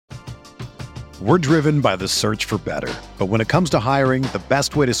We're driven by the search for better. But when it comes to hiring, the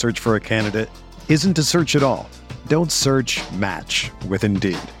best way to search for a candidate isn't to search at all. Don't search, match with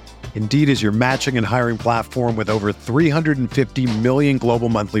Indeed. Indeed is your matching and hiring platform with over 350 million global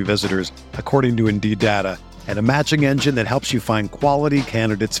monthly visitors, according to Indeed data, and a matching engine that helps you find quality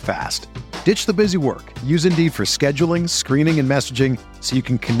candidates fast. Ditch the busy work. Use Indeed for scheduling, screening, and messaging so you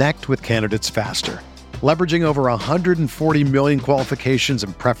can connect with candidates faster. Leveraging over 140 million qualifications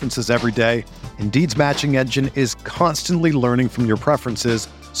and preferences every day, Indeed's matching engine is constantly learning from your preferences,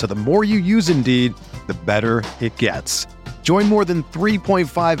 so the more you use Indeed, the better it gets. Join more than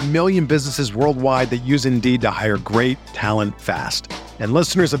 3.5 million businesses worldwide that use Indeed to hire great talent fast. And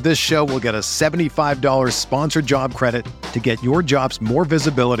listeners of this show will get a $75 sponsored job credit to get your jobs more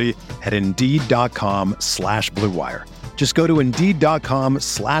visibility at Indeed.com/Blue Wire. Just go to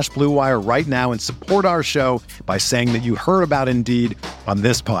Indeed.com/Blue Wire right now and support our show by saying that you heard about Indeed on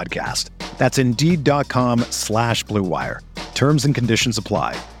this podcast. That's Indeed.com/Blue Wire. Terms and conditions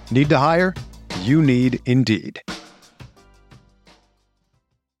apply. Need to hire? You need Indeed.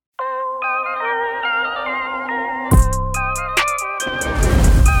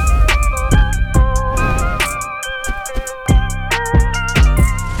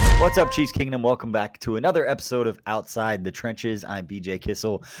 What's up, Chiefs Kingdom? Welcome back to another episode of Outside the Trenches. I'm BJ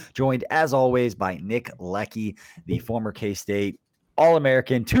Kissel, joined as always by Nick Leckey, the former K-State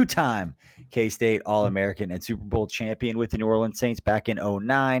All-American, two-time K-State All-American and Super Bowl champion with the New Orleans Saints back in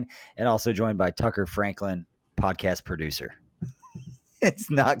 2009, and also joined by Tucker Franklin, podcast producer. It's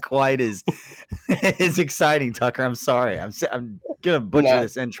not quite as exciting, Tucker. I'm sorry. I'm going to butcher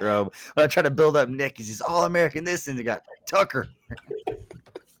this intro, but I try to build up Nick. He's just All-American this, and you got Tucker.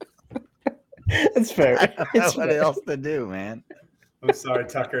 It's fair. I don't know what else to do, man. I'm sorry,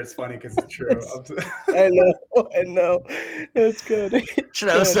 Tucker. It's funny because it's true. I know. It's good. Should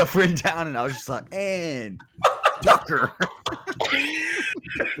I have stuff written down, and I was just like, and Tucker.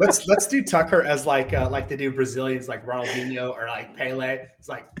 Let's do Tucker as like they do Brazilians, like Ronaldinho or like Pele. It's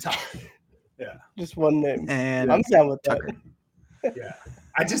like Tucker. Yeah, just one name. And I'm down with Tucker. that. Yeah,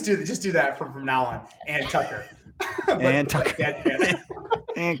 I just do that from now on. And Tucker. And Tucker.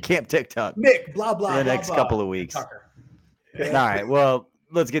 And Camp TikTok. Nick, blah, blah, for the blah, next blah. couple of weeks. Tucker. All right. Well,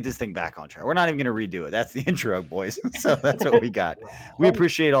 let's get this thing back on track. We're not even going to redo it. That's the intro, boys. So that's what we got. We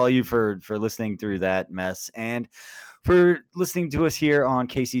appreciate all you for listening through that mess and for listening to us here on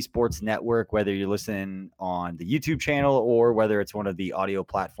KC Sports Network, whether you're listening on the YouTube channel or whether it's one of the audio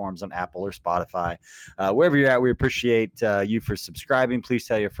platforms on Apple or Spotify. Wherever you're at, we appreciate you for subscribing. Please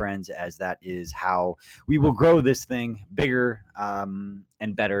tell your friends, as that is how we will grow this thing bigger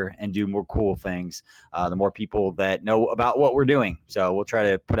and better and do more cool things. The more people that know about what we're doing. So we'll try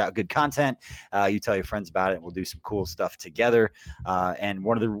to put out good content. You tell your friends about it. We'll do some cool stuff together. And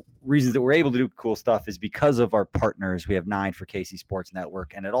one of the reasons that we're able to do cool stuff is because of our partners. We have 9 for KC Sports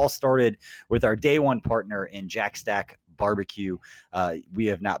Network, and it all started with our day one partner in Jack Stack Barbecue. We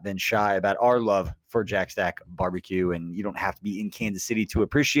have not been shy about our love for Jack Stack Barbecue, and you don't have to be in Kansas City to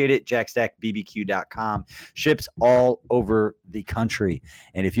appreciate it. JackStackBBQ.com ships all over the country.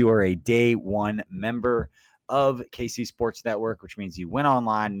 And if you are a day one member of KC Sports Network, which means you went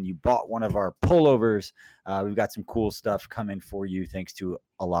online and you bought one of our pullovers, we've got some cool stuff coming for you thanks to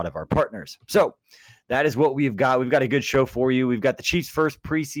a lot of our partners. So that is what we've got. We've got a good show for you. We've got the Chiefs' first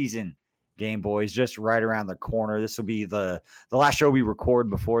preseason game, boys, just right around the corner. This will be the last show we record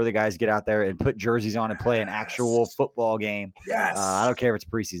before the guys get out there and put jerseys on and play an actual football game. Yes. I don't care if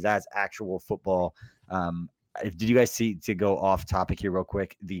it's preseason. That's actual football. Did you guys see, to go off topic here real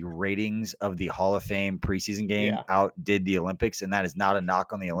quick, the ratings of the Hall of Fame preseason game outdid the Olympics? And that is not a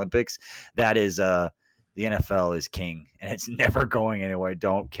knock on the Olympics. That is the NFL is king, and it's never going anywhere.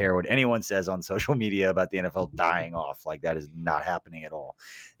 Don't care what anyone says on social media about the NFL dying off. Like, that is not happening at all.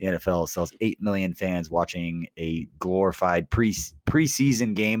 The NFL sells 8 million fans watching a glorified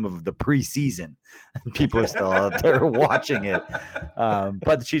preseason game of the preseason. People are still out there watching it.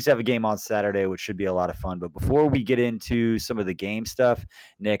 But the Chiefs have a game on Saturday, which should be a lot of fun. But before we get into some of the game stuff,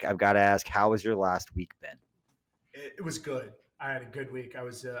 Nick, I've got to ask, how has your last week been? It was good. I had a good week. I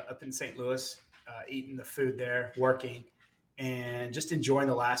was up in St. Louis. Eating the food there, working, and just enjoying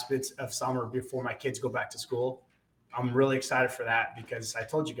the last bits of summer before my kids go back to school. I'm really excited for that because I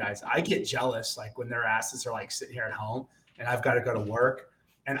told you guys, I get jealous like when their asses are like sitting here at home and I've got to go to work.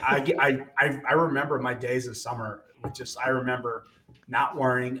 And I remember my days of summer with I remember not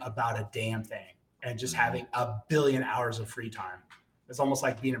worrying about a damn thing and just having a billion hours of free time. It's almost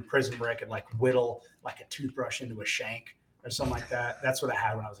like being in prison where I could like whittle like a toothbrush into a shank or something like that. That's what I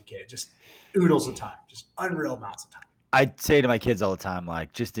had when I was a kid. Just oodles of time, just unreal amounts of time. I say to my kids all the time,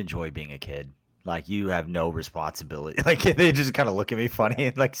 like, just enjoy being a kid. Like, you have no responsibility. Like, they just kind of look at me funny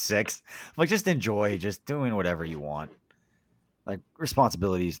at like 6. I'm like, just enjoy just doing whatever you want. Like,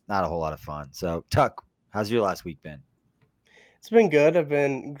 responsibilities, not a whole lot of fun. So, Tuck, how's your last week been? It's been good. I've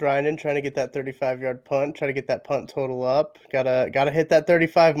been grinding, trying to get that 35-yard punt, try to get that punt total up. Gotta hit that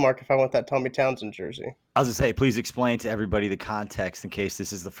 35 mark if I want that Tommy Townsend jersey. I was going to say, please explain to everybody the context in case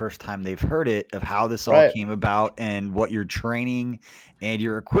this is the first time they've heard it of how this all Right. came about and what your training and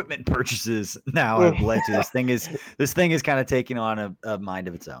your equipment purchases now have led to. This thing is kind of taking on a mind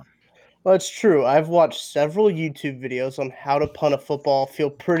of its own. Well, it's true. I've watched several YouTube videos on how to punt a football. Feel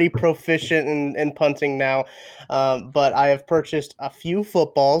pretty proficient in punting now, but I have purchased a few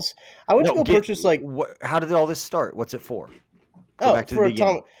footballs. I went to go purchase like how did all this start? What's it for? Go back to the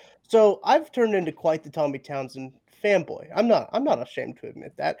beginning. So I've turned into quite the Tommy Townsend fanboy. I'm not ashamed to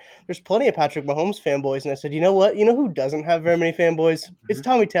admit that. There's plenty of Patrick Mahomes fanboys, and I said, you know what? You know who doesn't have very many fanboys? It's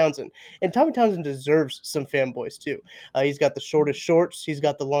Tommy Townsend, and Tommy Townsend deserves some fanboys too. He's got the shortest shorts. He's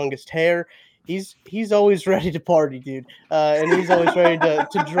got the longest hair. He's always ready to party, dude, and he's always ready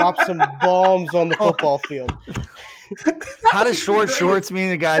to drop some bombs on the football field. How does short shorts mean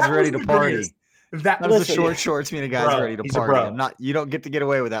the guy's ready to party? That How does the short shorts mean the guy's ready to he's a party? bro. You don't get to get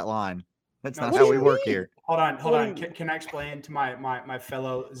away with that line. That's No, not what how do we you work mean? here. Hold on. What? Can I explain to my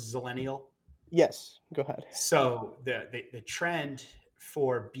fellow Zillennial? Yes, go ahead. So the trend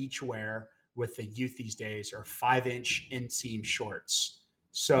for beachwear with the youth these days are 5-inch inseam shorts.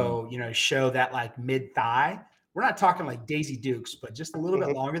 So, show that like mid thigh. We're not talking like Daisy Dukes, but just a little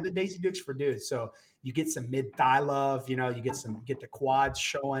bit longer than Daisy Dukes for dudes. So you get some mid thigh love, you get the quads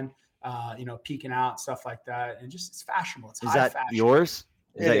showing, peeking out, stuff like that. And just, it's fashionable. It's Is high that fashion. yours?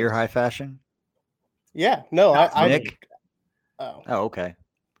 Is It that your is. high fashion? Yeah, no, Not I Nick? Oh. Oh, okay.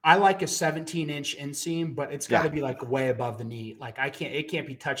 I like a 17-inch inseam, but it's got to Yeah. be like way above the knee. Like it can't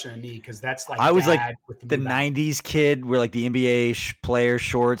be touching the knee because that's like I was like dad with the knee back. 90s kid where like the NBA player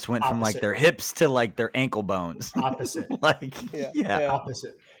shorts went from like Opposite. their hips to like their ankle bones. Opposite. Like, yeah.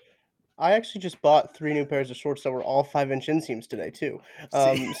 Opposite. I actually just bought 3 new pairs of shorts that were all 5-inch inseams today too.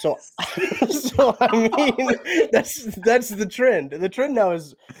 So I mean, that's the trend. The trend now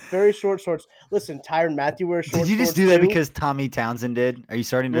is very short shorts. Listen, Tyrann Mathieu wears short. Did you just shorts do that too. because Tommy Townsend did? Are you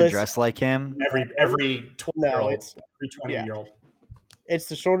starting to Listen. dress like him? Every 20-year-old, it's- every 20-year-old. It's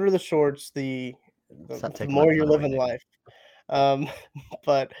the shorter the shorts, the Stop taking more my you're fun away, living Nick. life.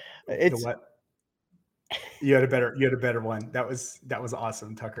 But You know it's what? You had a better one. That was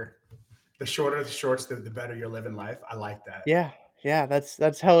awesome, Tucker. The shorter the shorts, the better you're living life. I like that. yeah,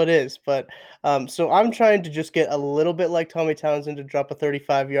 that's how it is. But so I'm trying to just get a little bit like Tommy Townsend to drop a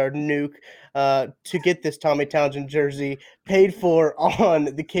 35-yard nuke to get this Tommy Townsend jersey paid for on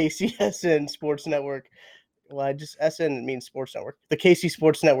the KCSN Sports Network. Well, SN means Sports Network. The KC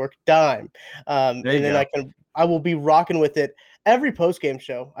Sports Network dime. There you And then go. I will be rocking with it every post-game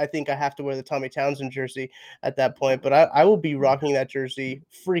show. I think I have to wear the Tommy Townsend jersey at that point, but I will be rocking that jersey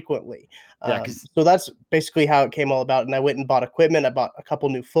frequently. Yeah, 'cause- So that's basically how it came all about. And I went and bought equipment. I bought a couple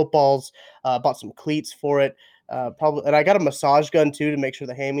new footballs, bought some cleats for it. And I got a massage gun too to make sure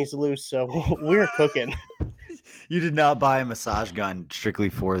the hammies loose. So we're cooking. You did not buy a massage gun strictly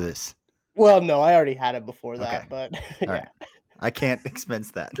for this. Well, no, I already had it before that, Okay. but All yeah. right. I can't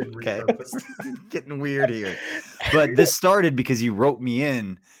expense that. Been Okay. repurposed. Getting weird here. But this started because you wrote me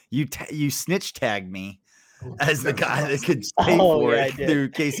in. You snitch tagged me as the guy that could pay for yeah, I it did. through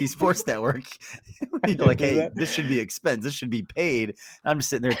KC Sports Network. You're did like, do hey, that. this should be expense. This should be paid. And I'm just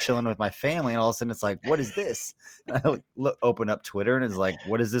sitting there chilling with my family, and all of a sudden it's like, what is this? And I open up Twitter, and it's like,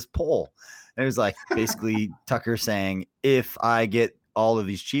 what is this poll? And it was like basically Tucker saying, if I get all of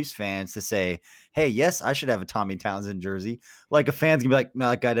these Chiefs fans to say, hey, yes, I should have a Tommy Townsend jersey, like a fan's gonna be like, no,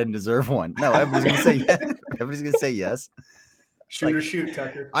 that guy didn't deserve one. No, everybody's gonna say yes. Everybody's gonna say yes. Shoot or shoot,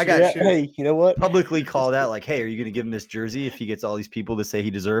 Tucker. I Shoot got or Yeah, shoot. hey, you know what? Publicly called out like, hey, are you going to give him this jersey if he gets all these people to say he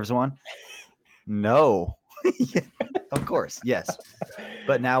deserves one? No. Yeah, of course, yes.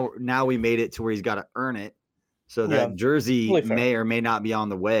 But now we made it to where he's got to earn it. So that Yeah, jersey totally fair. may or may not be on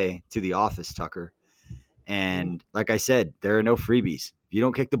the way to the office, Tucker. And like I said, there are no freebies. If you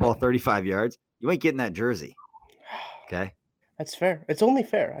don't kick the ball 35 yards, you ain't getting that jersey. Okay. That's fair. It's only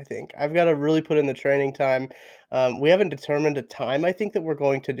fair, I think. I've got to really put in the training time. We haven't determined a time, I think, that we're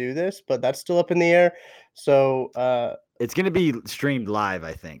going to do this, but that's still up in the air. So It's going to be streamed live,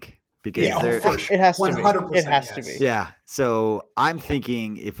 I think, because Yeah, there, for sure. it has to be. 100% It has to yes. be. yeah. So I'm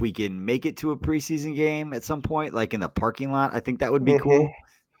thinking if we can make it to a preseason game at some point, like in the parking lot, I think that would be cool. Mhm.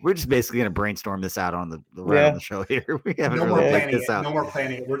 We're just basically going to brainstorm this out on the right on the show here. We haven't No more really planning this it. out. No more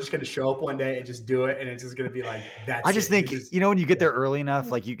planning it. We're just going to show up one day and just do it, and it's just going to be like that's. I just think when you get there early enough,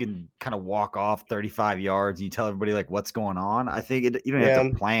 Mm. like you can kind of walk off 35 yards and you tell everybody like what's going on. I think you don't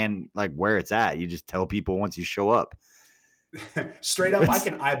have to plan like where it's at. You just tell people once you show up. Straight up, I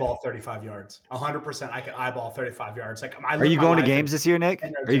can eyeball 35 yards. 100%, I can eyeball 35 yards. Like, are you going to games this year, Nick?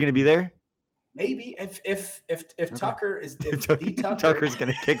 Are you going to be there? Maybe if Tucker is if Tucker's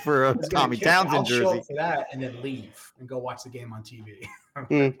going to kick for a Tommy Townsend jersey. I'll show up for that and then leave and go watch the game on TV.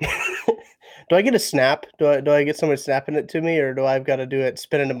 Do I get a snap? Do I get somebody snapping it to me, or do I've got to do it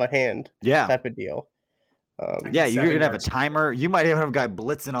spin into my hand? Yeah, type of deal. Yeah, you're gonna have a timer. You might even have a guy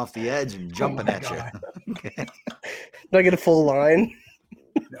blitzing off the edge and jumping at you. Okay. Do I get a full line?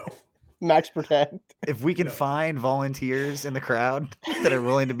 No. Max protect. If we can find volunteers in the crowd that are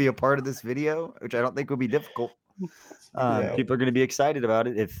willing to be a part of this video, which I don't think will be difficult, people are going to be excited about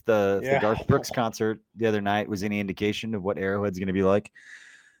it. If the Garth Brooks concert the other night was any indication of what Arrowhead's going to be like,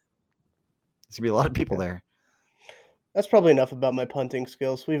 there's going to be a lot of people there. That's probably enough about my punting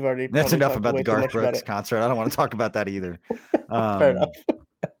skills. We've already. That's enough about the Garth Brooks concert. I don't want to talk about that either. Fair enough.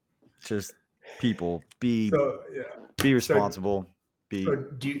 Just people be responsible. So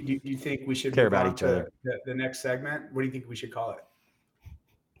do you think we should care about each other? The next segment? What do you think we should call it?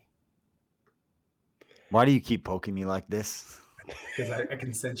 Why do you keep poking me like this? Because I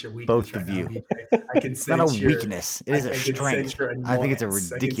can sense your weakness. Both of you. I can sense it's not a weakness. It is a strength. I think it's a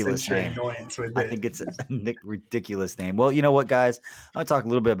ridiculous name. I think it's a ridiculous name. Well, you know what, guys? I'm going to talk a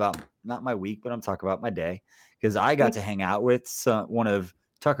little bit about not my week, but I'm talking about my day, because I got to hang out with one of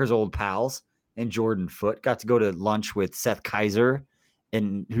Tucker's old pals and Jordan Foote. Got to go to lunch with Seth Kaiser,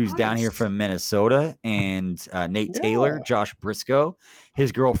 and who's down here from Minnesota, and Nate Taylor, Josh Briscoe,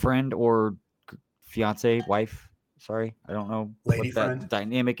 his girlfriend or fiance, wife. Sorry, I don't know lady what friend. that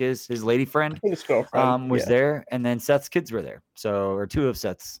dynamic is. His lady friend was there, and then Seth's kids were there. So, or two of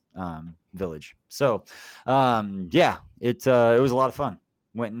Seth's village. So, it was a lot of fun.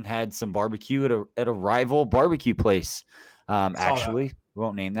 Went and had some barbecue at a rival barbecue place. Actually, we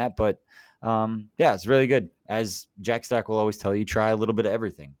won't name that, but it's really good. As Jack Stack will always tell you, try a little bit of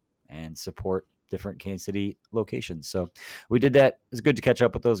everything and support different Kansas City locations. So we did that. It was good to catch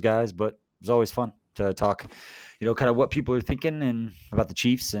up with those guys, but it was always fun to talk, kind of what people are thinking and about the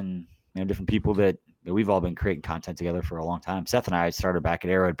Chiefs and different people that we've all been creating content together for a long time. Seth and I started back at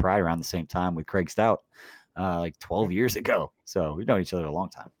Arrowhead Pride around the same time with Craig Stout, like 12 years ago. So we've known each other a long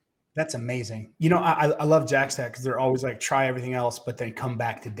time. That's amazing. I love Jack Stack because they're always like, try everything else, but then come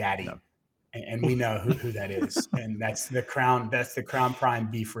back to daddy. No. And we know who that is. And that's the Crown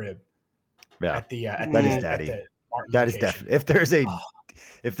Prime beef rib. Yeah. That is daddy. That is definitely,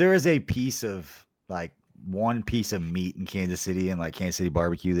 if there is a piece of like one piece of meat in Kansas City and like Kansas City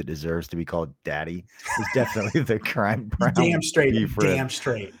barbecue that deserves to be called daddy, it's definitely the Crown Prime damn straight. beef rib. Damn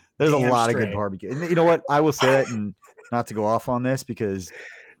straight. There's a lot of good barbecue. And you know what? I will say that, and not to go off on this because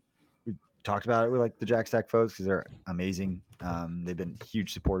we talked about it with like the Jack Stack folks because they're amazing. They've been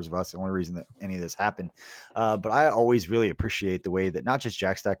huge supporters of us. The only reason that any of this happened. But I always really appreciate the way that not just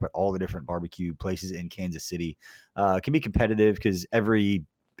Jack Stack, but all the different barbecue places in Kansas City can be competitive, because every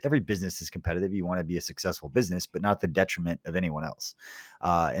business is competitive. You want to be a successful business, but not the detriment of anyone else.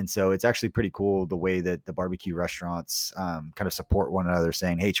 And so it's actually pretty cool the way that the barbecue restaurants kind of support one another,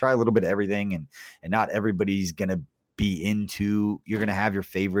 saying, hey, try a little bit of everything. And not everybody's going to be you're going to have your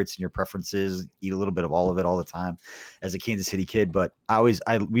favorites and your preferences, eat a little bit of all of it all the time as a Kansas City kid. But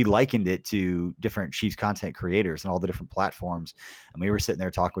we likened it to different Chiefs content creators and all the different platforms. And we were sitting there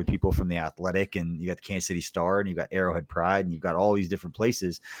talking with people from The Athletic, and you got the Kansas City Star, and you got Arrowhead Pride, and you've got all these different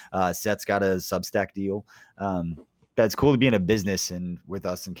places. Seth's got a Substack deal. That's cool to be in a business and with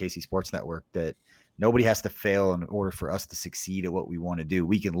us in KC Sports Network that nobody has to fail in order for us to succeed at what we want to do.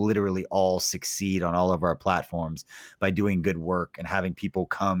 We can literally all succeed on all of our platforms by doing good work and having people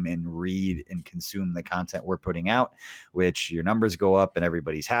come and read and consume the content we're putting out, which your numbers go up and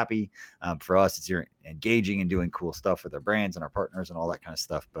everybody's happy. For us, it's you're engaging and doing cool stuff with our brands and our partners and all that kind of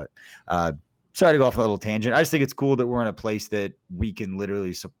stuff. But sorry to go off a little tangent. I just think it's cool that we're in a place that we can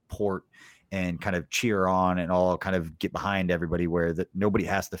literally support and kind of cheer on and all kind of get behind everybody, where that nobody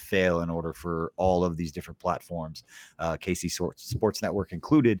has to fail in order for all of these different platforms, KC Sports Network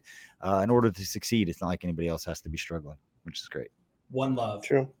included, in order to succeed. It's not like anybody else has to be struggling, which is great. One love.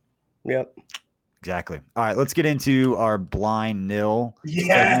 True. Yep. Exactly. All right, let's get into our blind nil.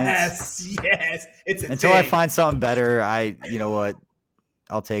 Yes. It's until I find something better. You know what?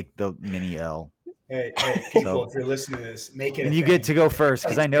 I'll take the mini L. Hey, people, if you're listening to this, make it. And you get to go first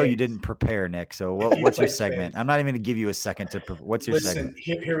because I know you didn't prepare, Nick. So what's your segment? I'm not even going to give you a second to. What's your segment?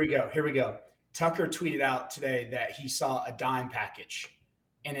 Here we go. Here we go. Tucker tweeted out today that he saw a dime package,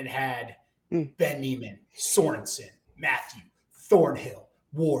 and it had Ben Niemann, Sorensen, Matthew, Thornhill,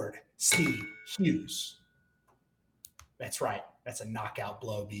 Ward, Snead, Hughes. That's right. That's a knockout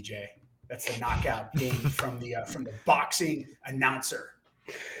blow, BJ. That's a knockout game from the boxing announcer.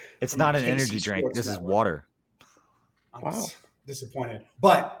 It's not an energy drink. This is water. I'm disappointed.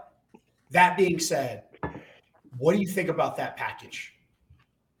 But that being said, what do you think about that package?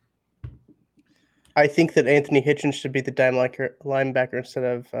 I think that Anthony Hitchens should be the dime linebacker instead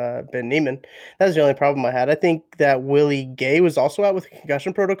of Ben Niemann. That's the only problem I had. I think that Willie Gay was also out with a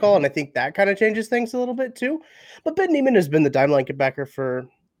concussion protocol, and I think that kind of changes things a little bit too. But Ben Niemann has been the dime linebacker for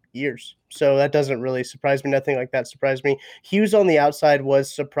years, so that doesn't really surprise me. Nothing like that surprised me. Hughes on the outside was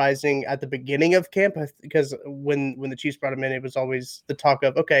surprising at the beginning of camp because when the Chiefs brought him in, it was always the talk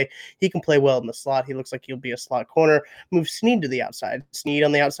of, okay, he can play well in the slot. He looks like he'll be a slot corner. Move Snead to the outside. Snead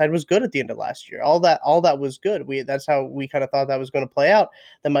on the outside was good at the end of last year. All that was good. That's how we kind of thought that was going to play out.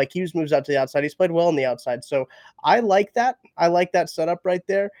 Then Mike Hughes moves out to the outside. He's played well on the outside, so I like that. I like that setup right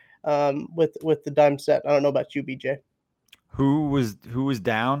there with the dime set. I don't know about you, BJ. Who was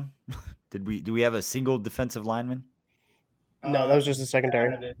down? Do we have a single defensive lineman? No, that was just a secondary.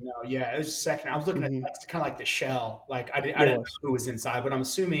 No, yeah, it was a second. I was looking at kind of like the shell. Like I didn't know who was inside, but I'm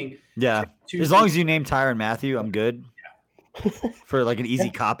assuming. Yeah, as long as you name Tyrann Mathieu, I'm good. Yeah. For like an easy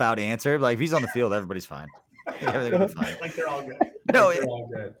cop out answer, like if he's on the field, everybody's fine. Everything will be fine. Like they're all good. No, they're all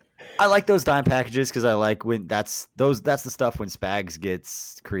good. I like those dime packages because I like when that's the stuff when Spags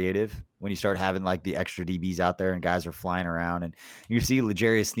gets creative, when you start having like the extra DBs out there and guys are flying around and you see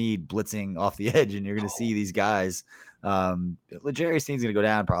L'Jarius Sneed blitzing off the edge and you're going to see these guys. L'Jarius Sneed's going to go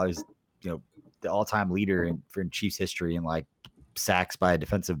down probably, the all-time leader in Chiefs history in like sacks by a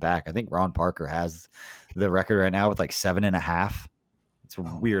defensive back. I think Ron Parker has the record right now with like 7.5. It's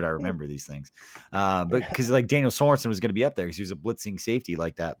weird. I remember these things, but because like Daniel Sorensen was going to be up there because he was a blitzing safety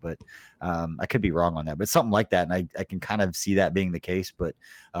like that. But I could be wrong on that. But something like that, and I can kind of see that being the case. But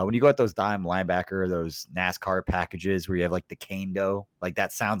when you go at those dime linebacker, those NASCAR packages where you have like the cane dough, like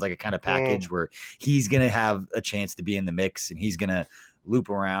that sounds like a kind of package where he's going to have a chance to be in the mix and he's going to loop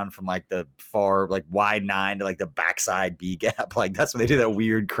around from like the far like wide 9 to like the backside B gap. Like that's when they do that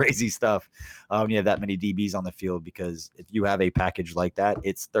weird crazy stuff when you have that many DBs on the field, because if you have a package like that,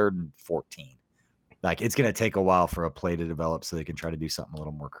 it's 3rd and 14. Like it's going to take a while for a play to develop so they can try to do something a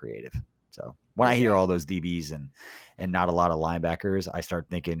little more creative. So when I hear all those DBs and not a lot of linebackers, I start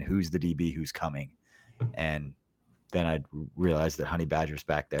thinking who's the DB who's coming, and then I realize that Honey Badger's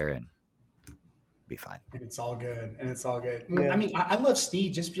back there and be fine. And it's all good. Yeah. I mean, I love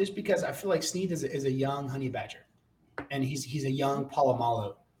Snead just because I feel like Snead is a young Honey Badger, and he's a young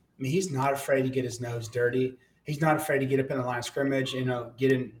Polamalu. I mean, he's not afraid to get his nose dirty. He's not afraid to get up in the line of scrimmage,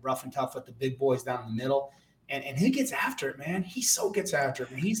 get in rough and tough with the big boys down in the middle. And he gets after it, man. He so gets after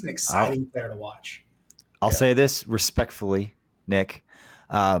it, man. He's an exciting player to watch. I'll say this respectfully, Nick.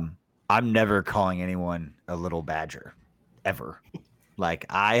 I'm never calling anyone a little Badger, ever. Like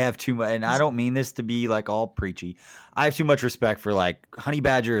I have too much, and I don't mean this to be like all preachy. I have too much respect for like Honey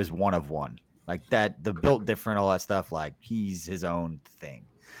Badger is one of one, like that, the built different, all that stuff. Like he's his own thing.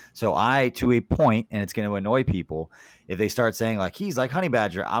 So to a point, and it's going to annoy people if they start saying like he's like Honey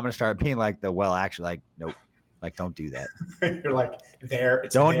Badger. I'm going to start being like actually, like nope, like don't do that. You're like there.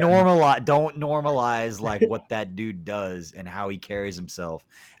 Don't normalize like what that dude does and how he carries himself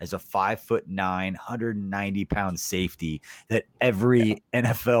as a 5'9", 190-pound safety that every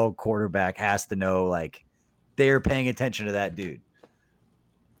NFL quarterback has to know. Like they're paying attention to that dude.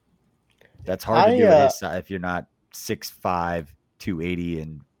 That's hard to do at his side if you're not 6'5", 280,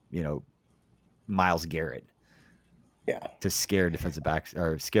 and Myles Garrett. Yeah, to scare defensive backs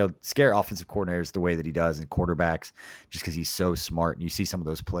or scare offensive coordinators the way that he does, and quarterbacks, just because he's so smart. And you see some of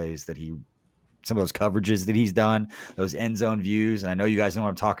those plays some of those coverages that he's done, those end zone views. And I know you guys know what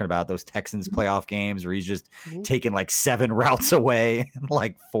I'm talking about, those Texans playoff games where he's just taking like 7 routes away in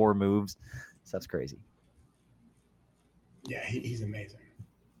like 4 moves. So that's crazy. Yeah, he's amazing.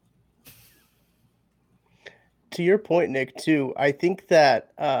 To your point, Nick, too, I think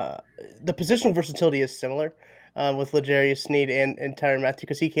that the positional versatility is similar with L'Jarius Snead and Tyrann Mathieu,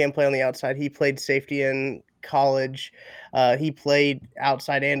 because he can play on the outside. He played safety in college. He played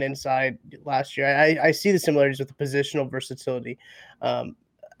outside and inside last year. I see the similarities with the positional versatility.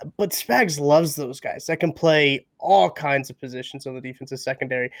 But Spags loves those guys that can play all kinds of positions on the defensive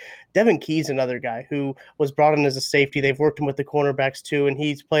secondary. Devin Key's another guy who was brought in as a safety. They've worked him with the cornerbacks too, and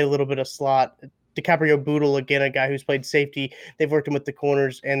he's played a little bit of slot. DiCaprio Boodle, again, a guy who's played safety. They've worked him with the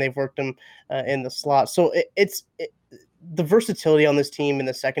corners and they've worked him in the slot. So the versatility on this team in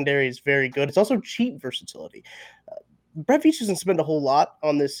the secondary is very good. It's also cheap versatility. Brett Veach doesn't spend a whole lot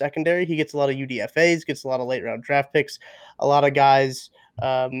on this secondary. He gets a lot of UDFAs, gets a lot of late round draft picks, a lot of guys.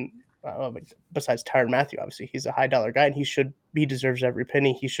 Besides Tyrann Mathieu, obviously he's a high dollar guy, and he deserves every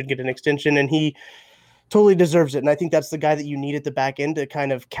penny. He should get an extension, and he totally deserves it. And I think that's the guy that you need at the back end to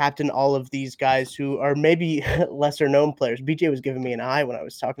kind of captain all of these guys who are maybe lesser known players. BJ was giving me an eye when I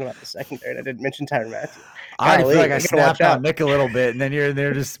was talking about the secondary, and I didn't mention Tyrann Mathieu. I feel like I snapped on Nick a little bit, and then you're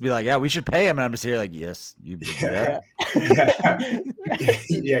there just be like, yeah, we should pay him. And I'm just here like, yes, you did that.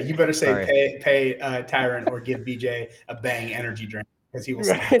 Yeah, you better say pay Tyrann or give BJ a Bang energy drink. Because he will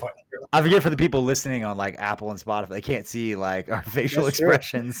snap. I forget for the people listening on like Apple and Spotify, they can't see like our facial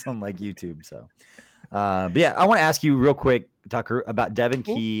expressions on like YouTube. So, but yeah, I want to ask you real quick, Tucker, about Devin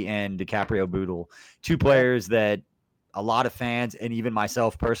Key and DiCaprio Boodle, two players that a lot of fans and even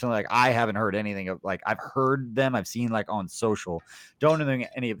myself personally, like I haven't heard anything of. Like I've heard them, I've seen like on social, don't know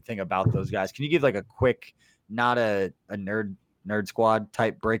anything about those guys. Can you give like a quick, not a nerd squad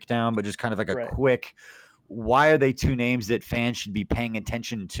type breakdown, but just kind of like a quick? Why are they two names that fans should be paying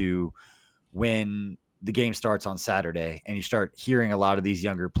attention to when the game starts on Saturday and you start hearing a lot of these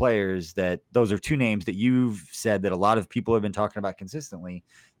younger players? That those are two names that you've said that a lot of people have been talking about consistently,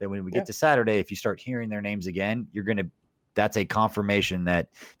 that when we get to Saturday, if you start hearing their names again, that's a confirmation that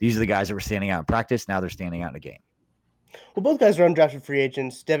these are the guys that were standing out in practice. Now they're standing out in a game. Well, both guys are undrafted free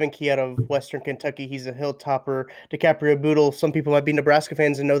agents. Devin Key out of Western Kentucky. He's a Hilltopper. DiCaprio Boodle, some people might be Nebraska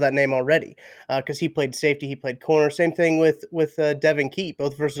fans and know that name already because he played safety, he played corner. Same thing with Devin Key,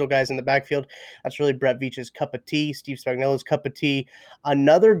 both versatile guys in the backfield. That's really Brett Veach's cup of tea, Steve Spagnuolo's cup of tea.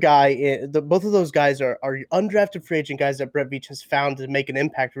 Another guy, both of those guys are undrafted free agent guys that Brett Veach has found to make an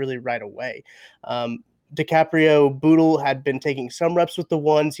impact really right away. DiCaprio Boodle had been taking some reps with the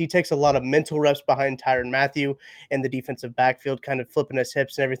ones. He takes a lot of mental reps behind Tyrann Mathieu in the defensive backfield, kind of flipping his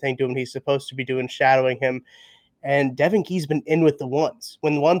hips and everything, doing what he's supposed to be doing, shadowing him. And Devin Key's been in with the ones.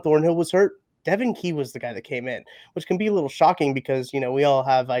 When Juan Thornhill was hurt, Devin Key was the guy that came in, which can be a little shocking because, we all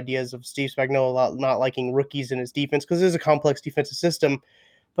have ideas of Steve Spagnuolo not liking rookies in his defense because it is a complex defensive system.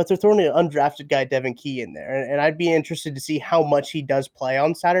 But they're throwing an undrafted guy, Devin Key, in there. And I'd be interested to see how much he does play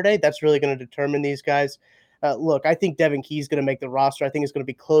on Saturday. That's really going to determine these guys. Look, I think Devin Key is going to make the roster. I think it's going to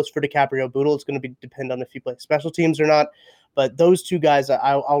be close for DiCaprio Boodle. It's going to depend on if he plays special teams or not. But those two guys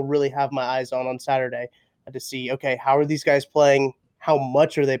I'll really have my eyes on Saturday to see, okay, how are these guys playing? How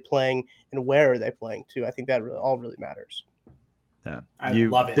much are they playing? And where are they playing too? I think that all really matters. Yeah, I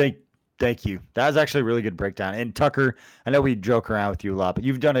love it. Thank you. That was actually a really good breakdown. And Tucker, I know we joke around with you a lot, but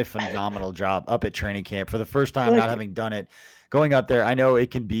you've done a phenomenal job up at training camp for the first time, not having done it. Going up there, I know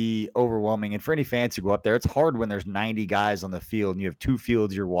it can be overwhelming. And for any fans who go up there, it's hard when there's 90 guys on the field and you have two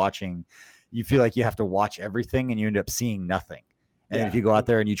fields you're watching. You feel like you have to watch everything and you end up seeing nothing. And if you go out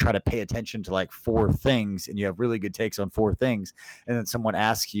there and you try to pay attention to like four things and you have really good takes on four things, and then someone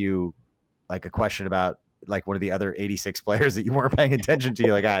asks you like a question about like one of the other 86 players that you weren't paying attention to,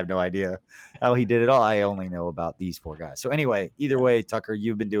 you're like, I have no idea how he did it all. I only know about these four guys. So anyway, either way, Tucker,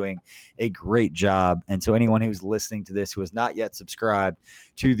 you've been doing a great job. And so anyone who's listening to this who has not yet subscribed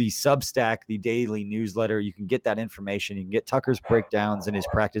to the Substack, the daily newsletter, you can get that information. You can get Tucker's breakdowns and his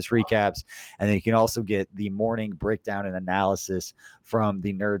practice recaps. And then you can also get the morning breakdown and analysis from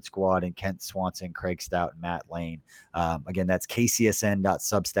the Nerd Squad and Kent Swanson, Craig Stout, and Matt Lane. Again, that's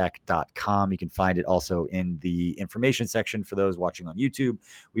kcsn.substack.com. You can find it also in the information section for those watching on YouTube.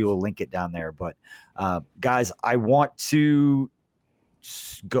 We will link it down there. But guys, I want to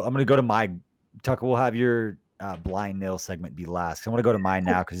go. I'm going to go to my Tucker. We'll have your blind nail segment be last. I want to go to mine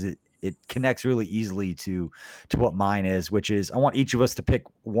now because it connects really easily to what mine is, which is I want each of us to pick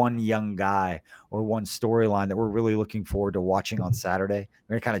one young guy or one storyline that we're really looking forward to watching on Saturday.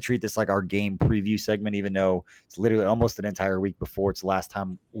 We're going to kind of treat this like our game preview segment, even though it's literally almost an entire week before it's the last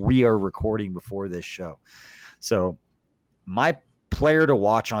time we are recording before this show. So my player to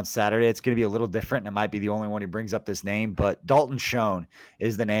watch on Saturday, it's going to be a little different, and it might be the only one who brings up this name, but Dalton Schoen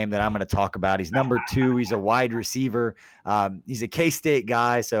is the name that I'm going to talk about. He's number 2. He's a wide receiver. He's a K-State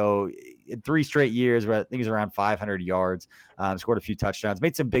guy, so in 3 straight years, I think he's around 500 yards, scored a few touchdowns,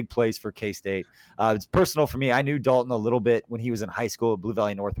 made some big plays for K-State. It's personal for me. I knew Dalton a little bit when he was in high school at Blue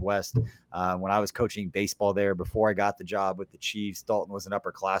Valley Northwest. When I was coaching baseball there before I got the job with the Chiefs, Dalton was an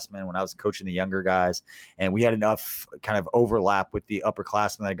upperclassman when I was coaching the younger guys. And we had enough kind of overlap with the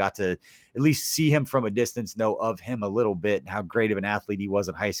upperclassmen that I got to at least see him from a distance, know of him a little bit and how great of an athlete he was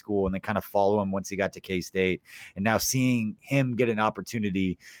in high school, and then kind of follow him once he got to K-State. And now seeing him get an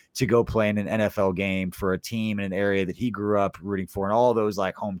opportunity to go play in an NFL game for a team in an area that he grew up rooting for and all those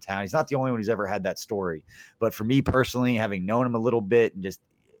like hometown. He's not the only one who's ever had that story. But for me personally, having known him a little bit and just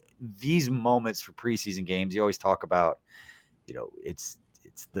these moments for preseason games, you always talk about, it's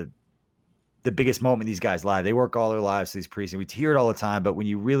the biggest moment in these guys' lives. They work all their lives for these preseason. We hear it all the time, but when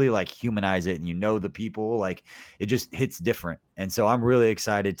you really like humanize it and the people, like it just hits different. And so I'm really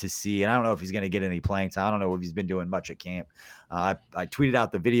excited to see, and I don't know if he's going to get any playing time. I don't know if he's been doing much at camp. I tweeted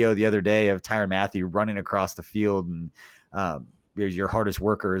out the video the other day of Tyrann Mathieu running across the field, and your hardest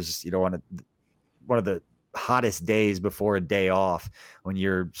workers, on one of the hottest days before a day off, when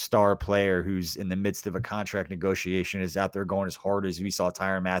your star player who's in the midst of a contract negotiation is out there going as hard as we saw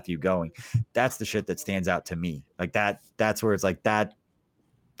Tyrann Mathieu going. That's the shit that stands out to me. Like that's where it's like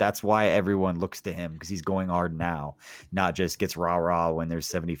that's why everyone looks to him, because he's going hard now, not just gets rah-rah when there's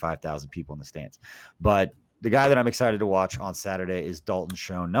 75,000 people in the stands. But the guy that I'm excited to watch on Saturday is Dalton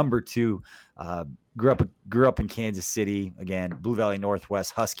Schoen, number 2. Grew up in Kansas City, again, Blue Valley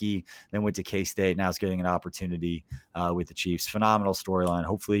Northwest Husky, then went to K-State. Now he's getting an opportunity with the Chiefs. Phenomenal storyline.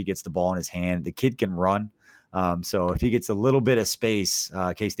 Hopefully he gets the ball in his hand. The kid can run. So if he gets a little bit of space,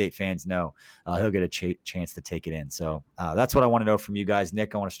 K-State fans know he'll get a chance to take it in. So that's what I want to know from you guys.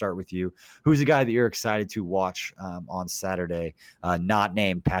 Nick, I want to start with you. Who's the guy that you're excited to watch on Saturday, not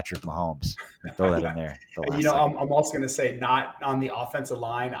named Patrick Mahomes? Throw that in there. I'm also going to say not on the offensive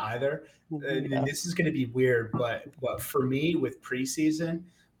line either. And this is going to be weird, but for me with preseason,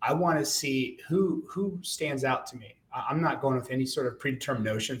 I want to see who stands out to me. I'm not going with any sort of predetermined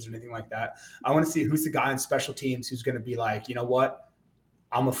notions or anything like that. I want to see who's the guy on special teams who's going to be like, you know what?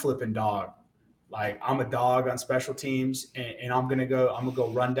 I'm a flipping dog. Like, I'm a dog on special teams, and I'm going to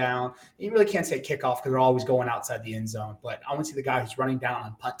go run down. You really can't say kickoff because they're always going outside the end zone, but I want to see the guy who's running down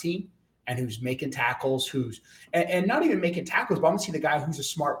on punt team and who's making tackles, and not even making tackles, but I want to see the guy who's a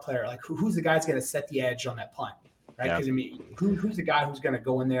smart player. Like, who's the guy that's going to set the edge on that punt? Right. Because who's the guy who's going to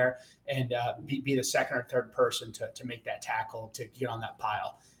go in there and be the second or third person to make that tackle, to get on that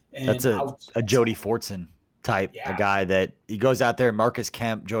pile? And that's a Jody Fortson type, a guy that he goes out there. Marcus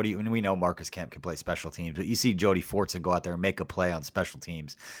Kemp, Jody, and we know Marcus Kemp can play special teams, but you see Jody Fortson go out there and make a play on special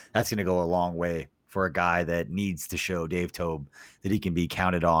teams. That's going to go a long way for a guy that needs to show Dave Toub that he can be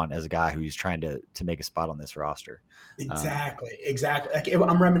counted on as a guy who's trying to make a spot on this roster. Exactly. Like,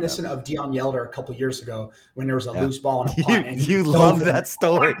 I'm reminiscent of Deion Yelder a couple years ago when there was a loose ball in a punt. You love that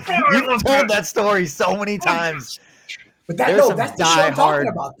story. You've told that story so many times. But that's the show I'm talking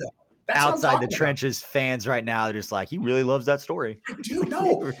about, though. Outside the trenches fans right now, they're just like, he really loves that story. Dude,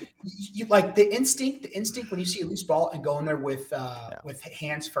 no. You like the instinct when you see a loose ball and go in there with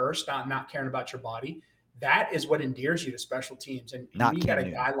hands first, not caring about your body. That is what endears you to special teams. And you got a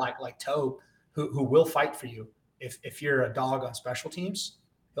guy like Toub who will fight for you. If you're a dog on special teams,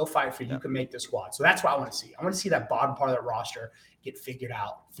 he'll fight for you. You can make the squad. So that's what I want to see. I want to see that bottom part of that roster get figured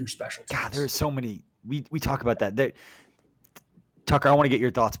out through special teams. God, there's so many. We talk about that. Tucker, I want to get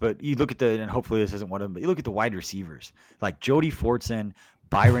your thoughts, but you look at and hopefully this isn't one of them, but you look at the wide receivers like Jody Fortson,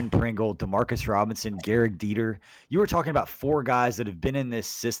 Byron Pringle, Demarcus Robinson, Garrett Dieter. You were talking about 4 guys that have been in this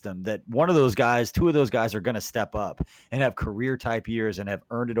system, that two of those guys are going to step up and have career type years and have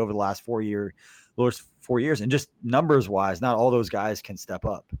earned it over the last 4 years. And just numbers wise, not all those guys can step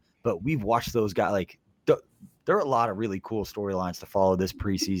up, but we've watched those guys. Like, there are a lot of really cool storylines to follow this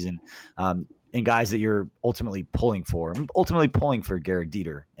preseason. And guys that you're ultimately pulling for. I'm ultimately pulling for Garrett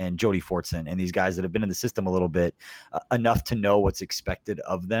Dieter and Jody Fortson and these guys that have been in the system a little bit, enough to know what's expected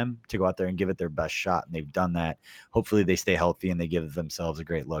of them to go out there and give it their best shot. And they've done that. Hopefully they stay healthy and they give themselves a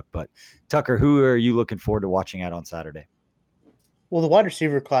great look. But Tucker, who are you looking forward to watching out on Saturday? Well, the wide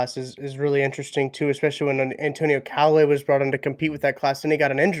receiver class is really interesting too, especially when Antonio Callaway was brought in to compete with that class and he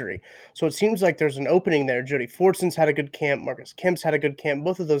got an injury. So it seems like there's an opening there. Jody Fortson's had a good camp. Marcus Kemp's had a good camp.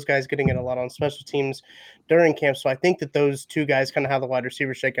 Both of those guys getting in a lot on special teams during camp. So I think that those two guys, kind of how the wide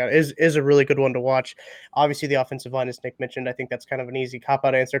receiver shakeout is a really good one to watch. Obviously, the offensive line, as Nick mentioned, I think that's kind of an easy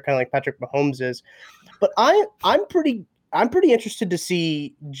cop-out answer, kind of like Patrick Mahomes is. But I'm pretty interested to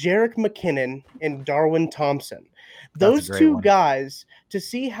see Jerick McKinnon and Darwin Thompson. Those two guys, to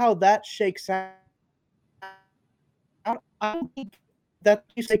see how that shakes out. I don't think that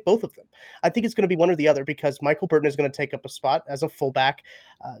you take both of them. I think it's going to be one or the other because Michael Burton is going to take up a spot as a fullback.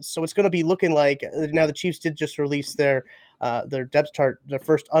 So it's going to be looking like now the Chiefs did just release their depth chart, their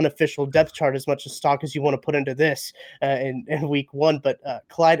first unofficial depth chart, as much as stock as you want to put into this in week 1. But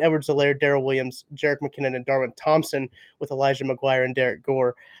Clyde Edwards-Helaire, Darrell Williams, Jerick McKinnon, and Darwin Thompson with Elijah McGuire and Derek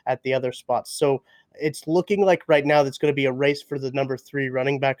Gore at the other spots. So It's looking like right now that's going to be a race for the number 3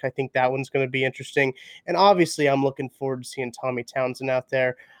 running back. I think that one's going to be interesting. And obviously, I'm looking forward to seeing Tommy Townsend out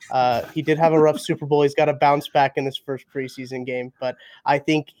there. He did have a rough Super Bowl. He's got to bounce back in this first preseason game, but I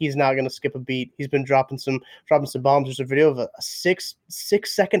think he's not going to skip a beat. He's been dropping some bombs. There's a video of a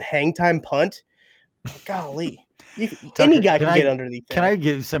 6-second hang time punt. Golly. Any guy can get underneath there. Can I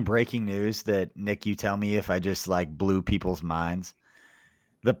give some breaking news that, Nick, you tell me if I just like blew people's minds?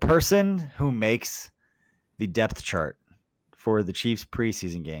 The person who makes the depth chart for the Chiefs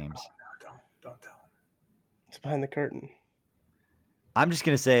preseason games. Oh, no, don't tell him. It's behind the curtain. I'm just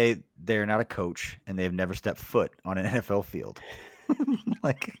going to say they're not a coach and they've never stepped foot on an NFL field.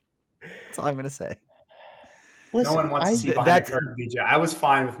 Like, that's all I'm going to say. Listen, no one wants to see behind the curtain, BJ. I was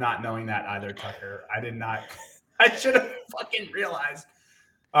fine with not knowing that either, Tucker. I did not. I should have fucking realized.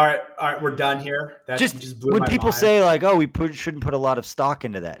 All right, we're done here. That just blew when my people mind. say like, "Oh, we shouldn't put a lot of stock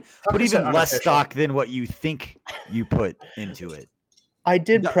into that," put even less stock than what you think you put into it. I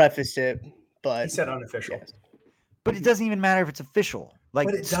did preface it, but he said unofficial. Yes. But it doesn't even matter if it's official. Like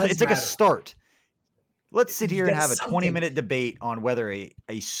it's like a start. Let's sit here and have a 20-minute debate on whether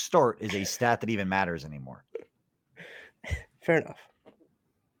a start is a stat that even matters anymore. Fair enough.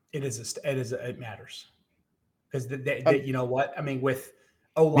 It matters because you know what I mean with.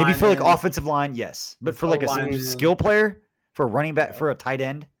 O-line, maybe for like offensive line, yes, but for like a skill player, for a running back, for a tight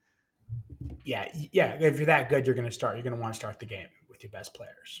end, yeah. If you're that good, you're going to want to start the game with your best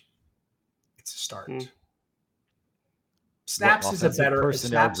players. It's a start. Snaps is a better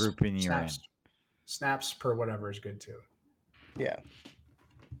personnel group in your end. Snaps per whatever is good too. Yeah.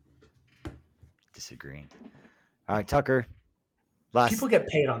 Disagreeing. All right, Tucker. People get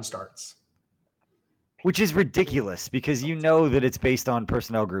paid on starts. Which is ridiculous because you know that it's based on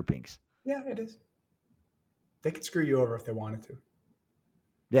personnel groupings. Yeah, it is. They could screw you over if they wanted to.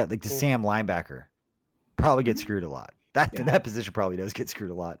 Yeah, like the Sam linebacker probably gets screwed a lot. That position probably does get screwed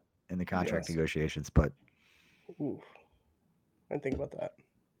a lot in the contract negotiations, but I didn't think about that.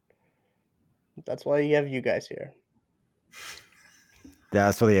 That's why you have you guys here.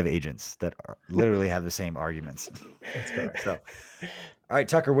 That's why they have agents that literally have the same arguments. That's correct. So, all right,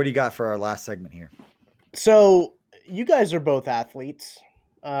 Tucker, what do you got for our last segment here? So you guys are both athletes,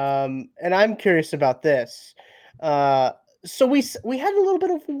 and I'm curious about this. So we had a little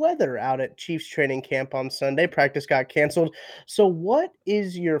bit of weather out at Chiefs training camp on Sunday. Practice got canceled. So what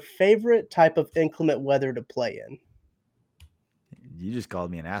is your favorite type of inclement weather to play in? You just called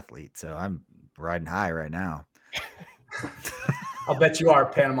me an athlete, so I'm riding high right now. I'll bet you are,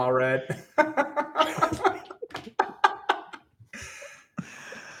 Panama Red.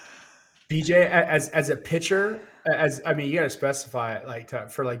 BJ, as a pitcher, you got to specify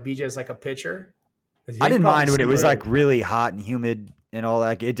for BJ as like a pitcher. I didn't mind when it was like really hot and humid and all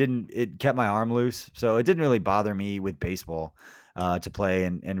that. It kept my arm loose, so it didn't really bother me with baseball to play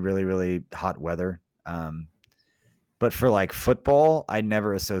in really, really hot weather. But for like football, I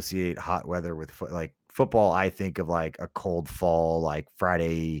never associate hot weather with football. I think of like a cold fall, like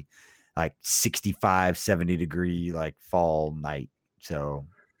Friday, like 65, 70 degree, like fall night. So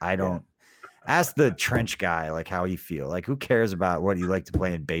I don't. Ask the trench guy like how he feel. Like who cares about what you like to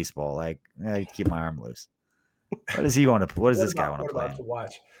play in baseball? Like I keep my arm loose. What does he want to? What does this guy want to play? To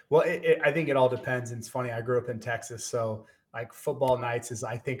watch? Well, I think it all depends. And it's funny. I grew up in Texas, so like football nights is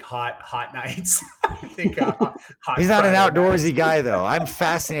I think hot nights. I think hot. He's not an outdoorsy guy though. I'm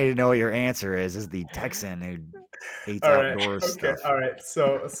fascinated to know what your answer is. As the Texan who hates outdoors stuff. All right.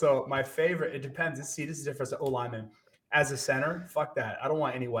 So my favorite. It depends. See, this is different as an O-lineman. As a center, fuck that. I don't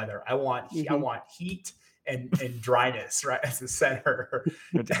want any weather. I want heat and dryness, right? As a center.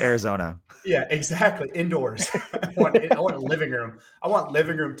 It's Arizona. Yeah, exactly. Indoors. I want a living room. I want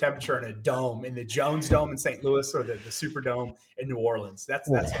living room temperature in a dome, in the Jones Dome in St. Louis or the Superdome in New Orleans. That's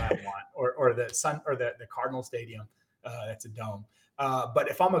what I want. Or the Cardinal Stadium. That's a dome. But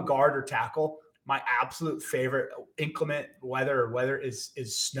if I'm a guard or tackle, my absolute favorite inclement weather is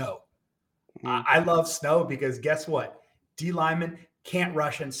snow. I love snow because guess what? D linemen can't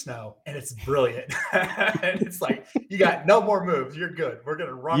rush in snow, and it's brilliant. And it's like you got no more moves. You're good. We're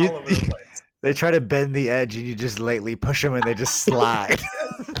gonna run all over the place. They try to bend the edge, and you just lightly push them, and they just slide.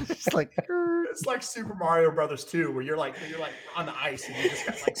 It's like Super Mario Brothers 2, where you're like on the ice and you just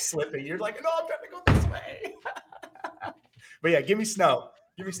got like slipping. You're like, no, I'm trying to go this way. But yeah, give me snow.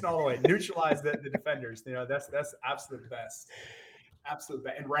 Give me snow all the way. Neutralize the defenders. You know, that's absolute best. Absolute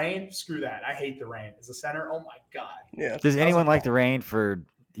best. And rain, screw that. I hate the rain. As a center, oh my God. Yeah. Does anyone like the rain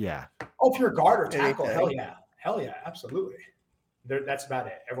yeah. Oh, if you're a guard or tackle, hell yeah. Hell yeah, absolutely. That's about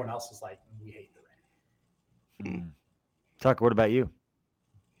it. Everyone else is like, we hate the rain. Tucker, what about you?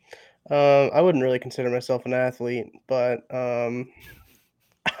 I wouldn't really consider myself an athlete, but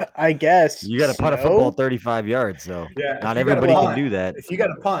I guess You got to punt a football 35 yards, so Yeah, not if you gotta everybody can punt- do that. If you got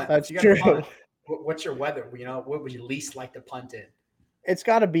to punt, That's if you gotta true. punt, what's your weather? What would you least like to punt in? It's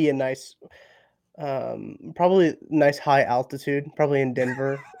got to be a nice, probably nice high altitude, probably in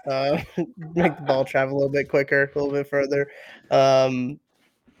Denver. Make the ball travel a little bit quicker, a little bit further. Tuck,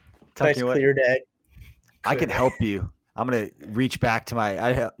 Nice you know what? clear day. I can help you. I'm going to reach back to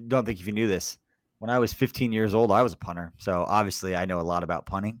I don't think if you knew this. When I was 15 years old, I was a punter. So obviously I know a lot about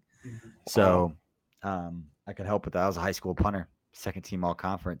punting. So I could help with that. I was a high school punter, second team all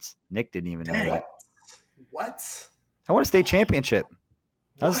conference. Nick didn't even know that. What? I won a state championship.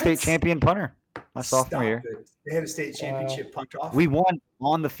 I was a state What? champion punter my sophomore Stop year. it. They had a state championship punt off. We won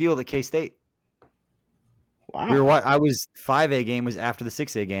on the field at K-State. Wow. I was 5A game was after the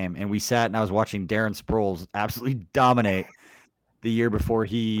 6A game, and we sat and I was watching Darren Sproles absolutely dominate the year before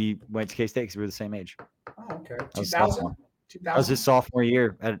he went to K-State because we were the same age. Oh, okay. I was 2000? That was his sophomore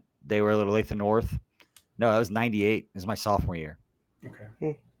year. They were a little Lathan North. No, that was 98. It was my sophomore year.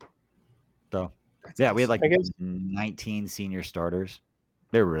 Okay. So, yeah, we had like I guess- 19 senior starters.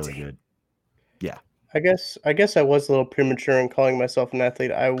 They were really good. I guess I was a little premature in calling myself an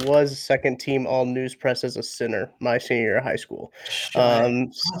athlete. I was second team all news press as a center my senior year of high school. You were a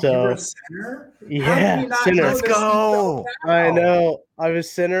So center? How yeah, did you not center. know Let's this go. until now? I know. I was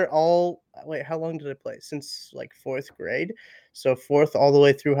center all. Wait, how long did I play? Since like fourth grade. So fourth all the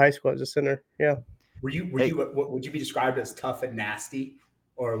way through high school as a center. Yeah. Were you what would you be described as tough and nasty,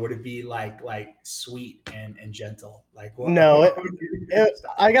 or would it be like sweet and gentle? Like what? No, what would you be described?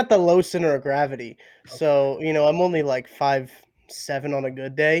 I got the low center of gravity. So, I'm only like 5'7" on a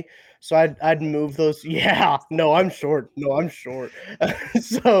good day. So I'd move those. Yeah. No, I'm short.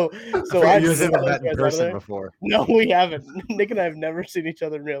 So I'd you move haven't those met in guys out of person there. before. No, we haven't. Nick and I have never seen each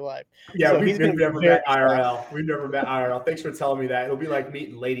other in real life. Yeah, So we've he's gonna be never very met IRL. We've never met IRL. Thanks for telling me that. It'll be like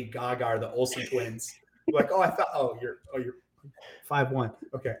meeting Lady Gaga or the Olsen twins. Like, you're 5'1".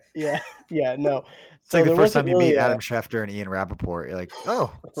 Okay. Yeah. Yeah. No. It's like the there first time wasn't you meet really Adam Schefter and Ian Rappaport. You're like,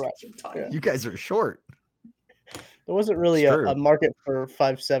 oh, Right. Yeah. you guys are short. There wasn't really It's a true. market for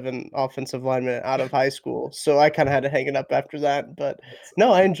 5'7" offensive linemen out of high school, so I kind of had to hang it up after that. But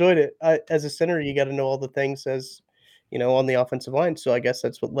no, I enjoyed it. As a center, you got to know all the things as on the offensive line. So I guess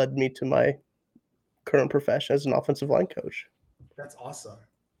that's what led me to my current profession as an offensive line coach. That's awesome.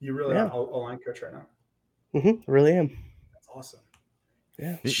 You really Yeah. are a line coach right now. Really am. That's awesome.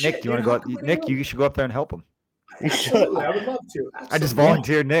 Yeah. Nick, do you want to go? Nick, you should go up there and help him. You should. Absolutely. I would love to. I just Absolutely.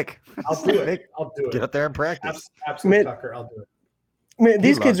 volunteered Nick. I'll do it. Nick, I'll do it. get up there and practice. Absolutely, Man. Tucker. I'll do it. Man,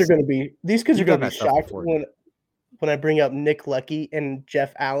 these kids loves are going to be You've going to done be that stuff shocked before. when I bring up Nick Lecky and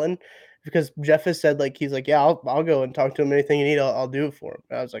Jeff Allen, because Jeff has said he's like, yeah, I'll go and talk to him. Anything you need, I'll do it for him.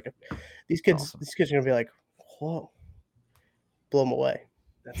 And I was like, these kids Awesome. are going to be like, whoa, blow them away.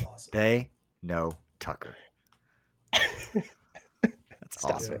 That's awesome. They know Tucker. That's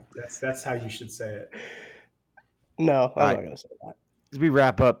Stop awesome. Yeah, that's how you should say it. No, I'm right. not going to say that. As we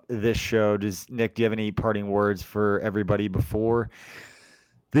wrap up this show, Nick, do you have any parting words for everybody before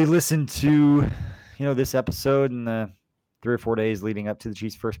they listen to, this episode in the 3 or 4 days leading up to the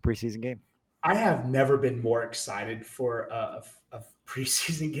Chiefs' first preseason game? I have never been more excited for a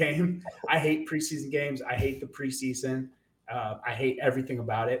preseason game. I hate preseason games. I hate the preseason. I hate everything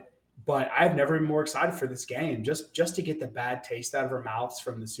about it. But I've never been more excited for this game. Just to get the bad taste out of our mouths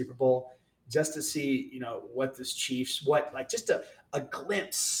from the Super Bowl, just to see, what this Chiefs, just a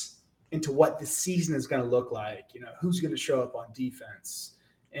glimpse into what the season is going to look like. Who's going to show up on defense,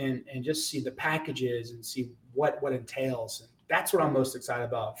 and just see the packages and see what entails. And that's what I'm most excited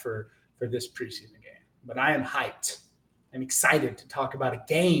about for this preseason game. But I am hyped. I'm excited to talk about a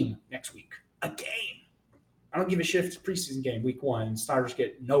game next week. A game. I don't give a shit if it's a preseason game, week 1, and starters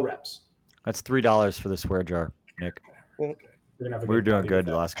get no reps. That's $3 for the swear jar, Nick. We're gonna have a We were good doing party good with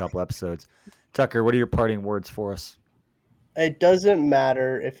the that. last couple episodes. Tucker, what are your parting words for us? It doesn't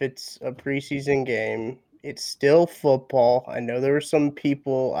matter if it's a preseason game. It's still football. I know there were some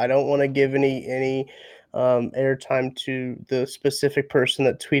people. I don't want to give any airtime to the specific person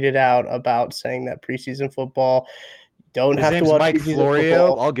that tweeted out about saying that preseason football don't His have to name's watch Mike preseason Florio.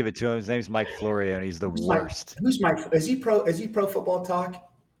 football. I'll give it to him. His name's Mike Florio, and he's the Who's Mike? worst. Who's Mike? Is he pro Football Talk?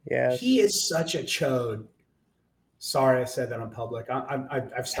 Yeah, He is such a chode. Sorry, I said that on public.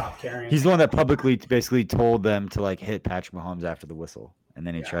 I've stopped caring. He's the one that publicly basically told them to hit Patrick Mahomes after the whistle, and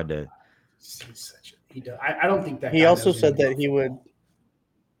then he Yeah. tried to. He's such a, he does. I don't think that he guy also knows said anything that he about would. football.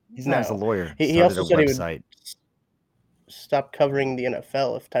 He's not. He's a No. lawyer. He Started also a said he would website. stop covering the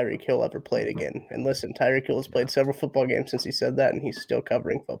NFL if Tyreek Hill ever played again. And listen, Tyreek Hill has played several football games since he said that, and he's still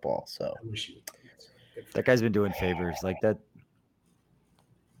covering football. So I wish you. That guy's been doing favors like that.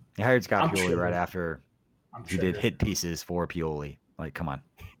 He hired Scott I'm Pioli sure. right after he did hit pieces for Pioli. Like, come on.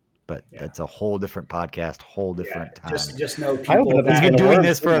 But that's a whole different podcast, whole different time. Just know I hope people. that He's He's been gonna doing work,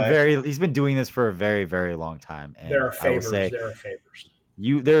 this for a isn't very he's been doing this for a very, very long time. And There are I will favors. say There are favors.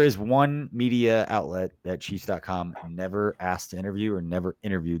 there is one media outlet that Chiefs.com never asked to interview or never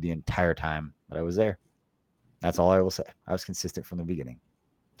interviewed the entire time that I was there. That's all I will say. I was consistent from the beginning.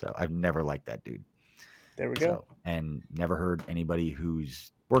 So I've never liked that dude. There we go. And never heard anybody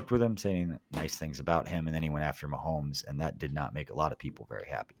who's worked with him saying nice things about him. And then he went after Mahomes, and that did not make a lot of people very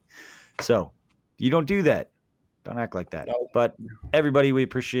happy. So you don't do that. Don't act like that. No. But everybody, we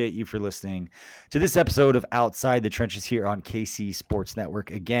appreciate you for listening to this episode of Outside the Trenches here on KC Sports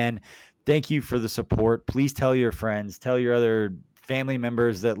Network. Again, thank you for the support. Please tell your friends, tell your other family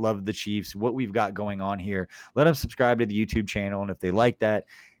members that love the Chiefs what we've got going on here. Let them subscribe to the YouTube channel. And if they like that,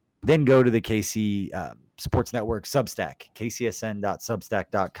 then go to the KC Sports Network Substack,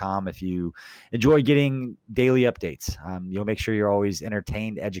 kcsn.substack.com. If you enjoy getting daily updates, you'll make sure you're always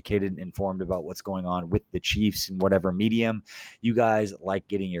entertained, educated, and informed about what's going on with the Chiefs in whatever medium you guys like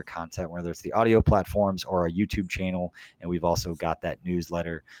getting your content, whether it's the audio platforms or our YouTube channel. And we've also got that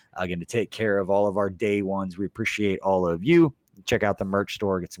newsletter, again, to take care of all of our day ones. We appreciate all of you. Check out the merch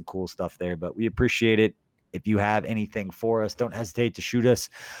store, get some cool stuff there, but we appreciate it. If you have anything for us, don't hesitate to shoot us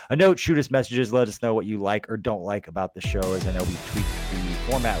a note, shoot us messages, let us know what you like or don't like about the show, as I know we tweaked the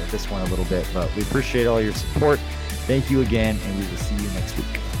format with this one a little bit, but we appreciate all your support. Thank you again, and we will see you next week.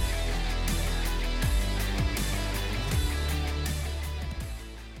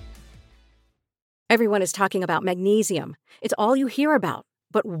 Everyone is talking about magnesium. It's all you hear about.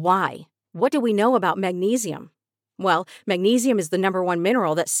 But why? What do we know about magnesium? Well, magnesium is the number one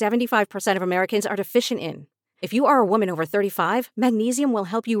mineral that 75% of Americans are deficient in. If you are a woman over 35, magnesium will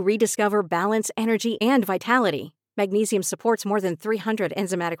help you rediscover balance, energy, and vitality. Magnesium supports more than 300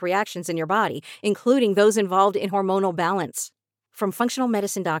 enzymatic reactions in your body, including those involved in hormonal balance. From functional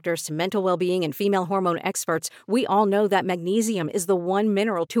medicine doctors to mental well-being and female hormone experts, we all know that magnesium is the one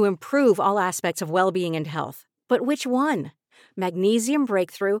mineral to improve all aspects of well-being and health. But which one? Magnesium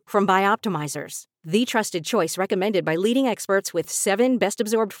Breakthrough from Bioptimizers, the trusted choice recommended by leading experts with 7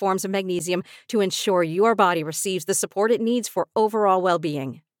 best-absorbed forms of magnesium to ensure your body receives the support it needs for overall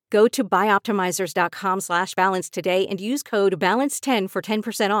well-being. Go to bioptimizers.com/balance today and use code BALANCE10 for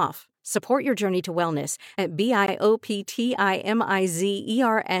 10% off. Support your journey to wellness at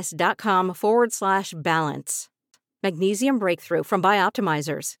bioptimizers.com/balance. Magnesium Breakthrough from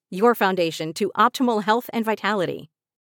Bioptimizers, your foundation to optimal health and vitality.